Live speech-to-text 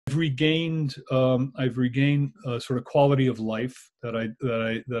I've regained a sort of quality of life that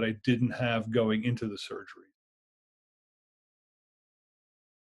I didn't have going into the surgery.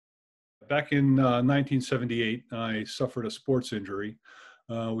 Back in 1978, I suffered a sports injury,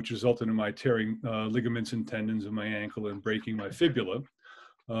 which resulted in my tearing ligaments and tendons in my ankle and breaking my fibula.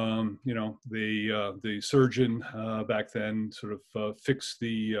 The surgeon back then sort of fixed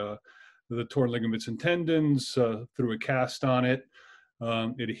the torn ligaments and tendons, threw a cast on it.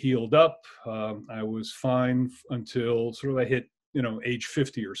 It healed up. I was fine until sort of I hit, age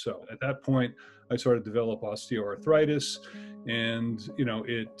 50 or so. At that point, I started to develop osteoarthritis, and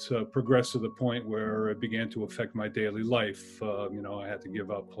it progressed to the point where it began to affect my daily life. I had to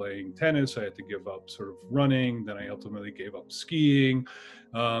give up playing tennis. I had to give up sort of running. Then I ultimately gave up skiing,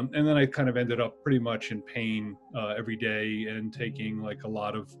 and then I kind of ended up pretty much in pain every day and taking like a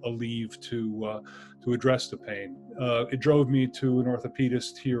lot of leave to address the pain. It drove me to an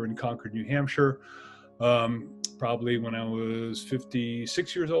orthopedist here in Concord, New Hampshire, probably when I was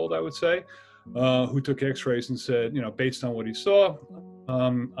 56 years old, I would say, who took x-rays and said, based on what he saw,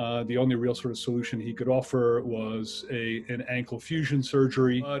 the only real sort of solution he could offer was an ankle fusion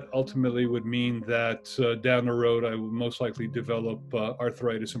surgery, but ultimately would mean that down the road I would most likely develop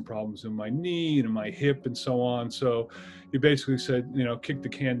arthritis and problems in my knee and in my hip and so on. So he basically said, kick the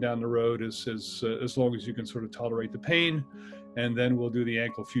can down the road as long as you can sort of tolerate the pain, and then we'll do the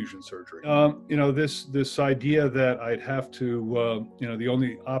ankle fusion surgery. This idea that I'd have to, the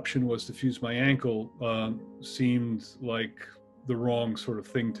only option was to fuse my ankle seemed like the wrong sort of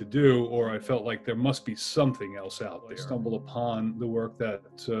thing to do, or I felt like there must be something else out there. I stumbled upon the work that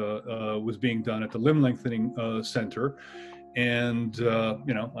was being done at the Limb Lengthening Center, and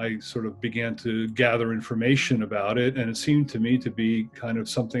I sort of began to gather information about it, and it seemed to me to be kind of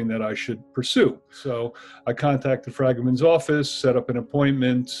something that I should pursue. So I contacted Fragment's office, set up an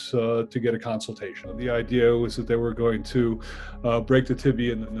appointment to get a consultation. The idea was that they were going to break the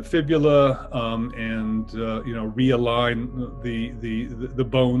tibia and the fibula, and realign the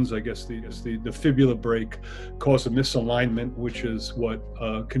bones. I guess the fibula break caused a misalignment, which is what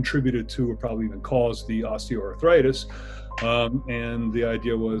contributed to, or probably even caused, the osteoarthritis. And the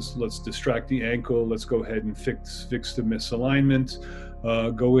idea was, let's distract the ankle, let's go ahead and fix the misalignment,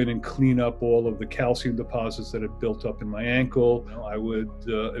 go in and clean up all of the calcium deposits that had built up in my ankle. I would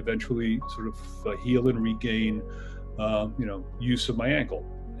eventually sort of heal and regain, use of my ankle.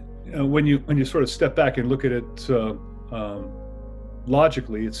 When you sort of step back and look at it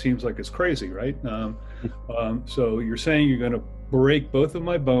logically, it seems like it's crazy, right? So you're saying you're going to break both of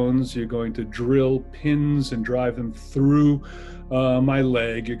my bones, you're going to drill pins and drive them through my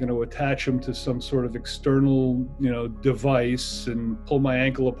leg, you're going to attach them to some sort of external device and pull my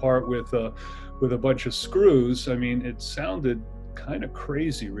ankle apart with a bunch of screws. I mean, it sounded kind of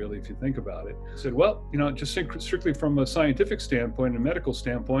crazy, really, if you think about it. I said, well, just strictly from a scientific standpoint and medical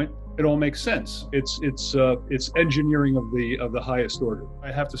standpoint, it all makes sense. It's engineering of the highest order.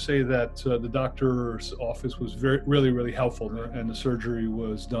 I have to say that the doctor's office was really helpful, and the surgery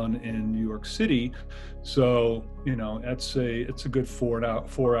was done in New York City. So it's a good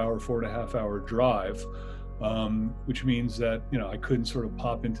 4.5 hour drive. Which means that I couldn't sort of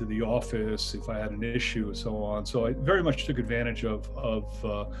pop into the office if I had an issue and so on. So I very much took advantage of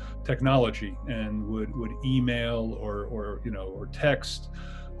technology, and would email or text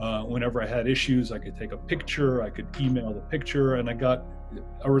whenever I had issues. I could take a picture, I could email the picture, and I got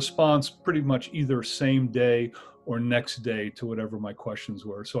a response pretty much either same day or next day to whatever my questions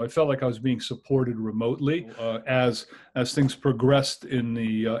were. So I felt like I was being supported remotely. As things progressed in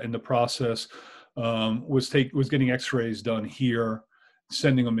the process, was getting x-rays done here,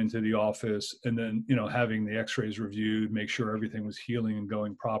 sending them into the office, and then having the x-rays reviewed, make sure everything was healing and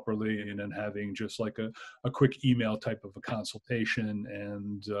going properly, and then having just like a quick email type of a consultation,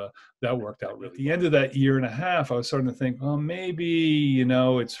 and that worked out really. At the end of that 1.5 years, I was starting to think, oh, maybe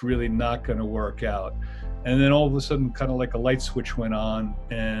it's really not going to work out. And then all of a sudden, kind of like a light switch went on,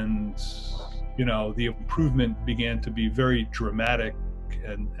 and the improvement began to be very dramatic,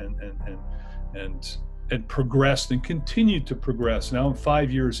 and progressed and continued to progress. Now I'm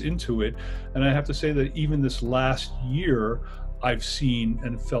 5 years into it, and I have to say that even this last year, I've seen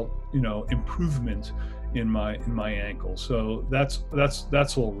and felt improvement in my ankle. So that's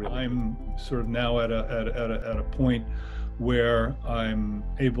all real. I'm sort of now at a point where I'm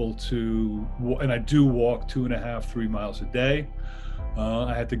able to, and I do walk 2.5-3 miles a day.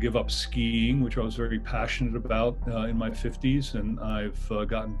 I had to give up skiing, which I was very passionate about in my 50s, and I've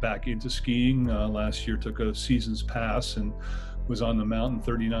gotten back into skiing. Last year took a season's pass and was on the mountain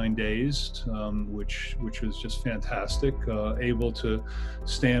 39 days, which was just fantastic. Able to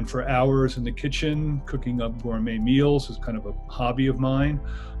stand for hours in the kitchen, cooking up gourmet meals is kind of a hobby of mine,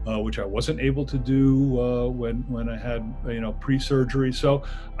 which I wasn't able to do when I had pre-surgery. So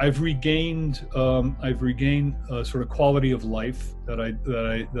I've regained sort of quality of life that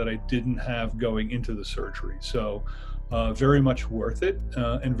I didn't have going into the surgery. So very much worth it,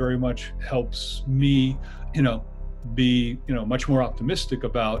 and very much helps me, be much more optimistic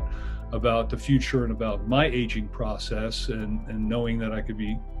about the future and about my aging process, and knowing that I could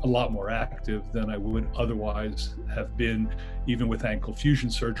be a lot more active than I would otherwise have been, even with ankle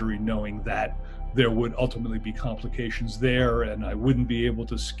fusion surgery, knowing that there would ultimately be complications there and I wouldn't be able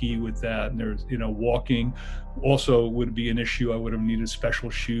to ski with that. And there's, walking also would be an issue. I would have needed special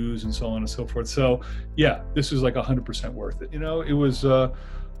shoes and so on and so forth. So yeah, this is like 100% worth it. It was a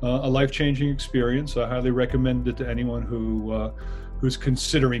life-changing experience. I highly recommend it to anyone who's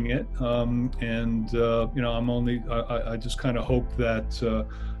considering it. I just kind of hope that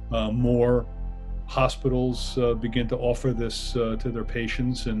more hospitals begin to offer this to their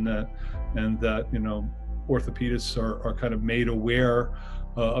patients, and that orthopedists are kind of made aware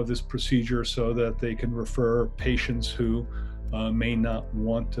of this procedure, so that they can refer patients who may not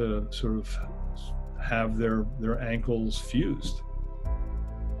want to sort of have their ankles fused.